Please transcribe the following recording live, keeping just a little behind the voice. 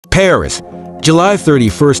Paris, July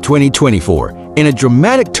 31, 2024. In a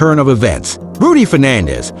dramatic turn of events, Rudy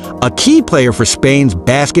Fernandez, a key player for Spain's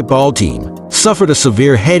basketball team, suffered a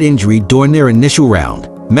severe head injury during their initial round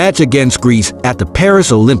match against Greece at the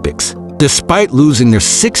Paris Olympics. Despite losing their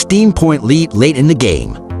 16-point lead late in the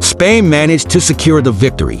game, Spain managed to secure the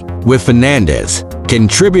victory, with Fernandez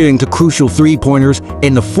contributing to crucial three-pointers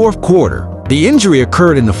in the fourth quarter. The injury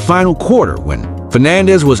occurred in the final quarter when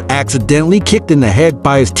Fernandez was accidentally kicked in the head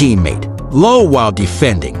by his teammate Llull while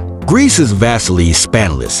defending Greece's Vassilis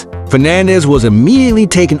Spanoulis. Fernandez was immediately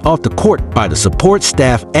taken off the court by the support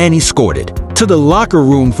staff and escorted to the locker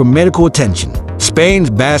room for medical attention. Spain's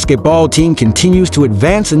basketball team continues to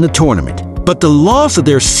advance in the tournament, but the loss of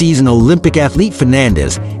their seasoned Olympic athlete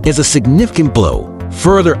Fernandez is a significant blow.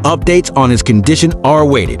 Further updates on his condition are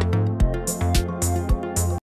awaited.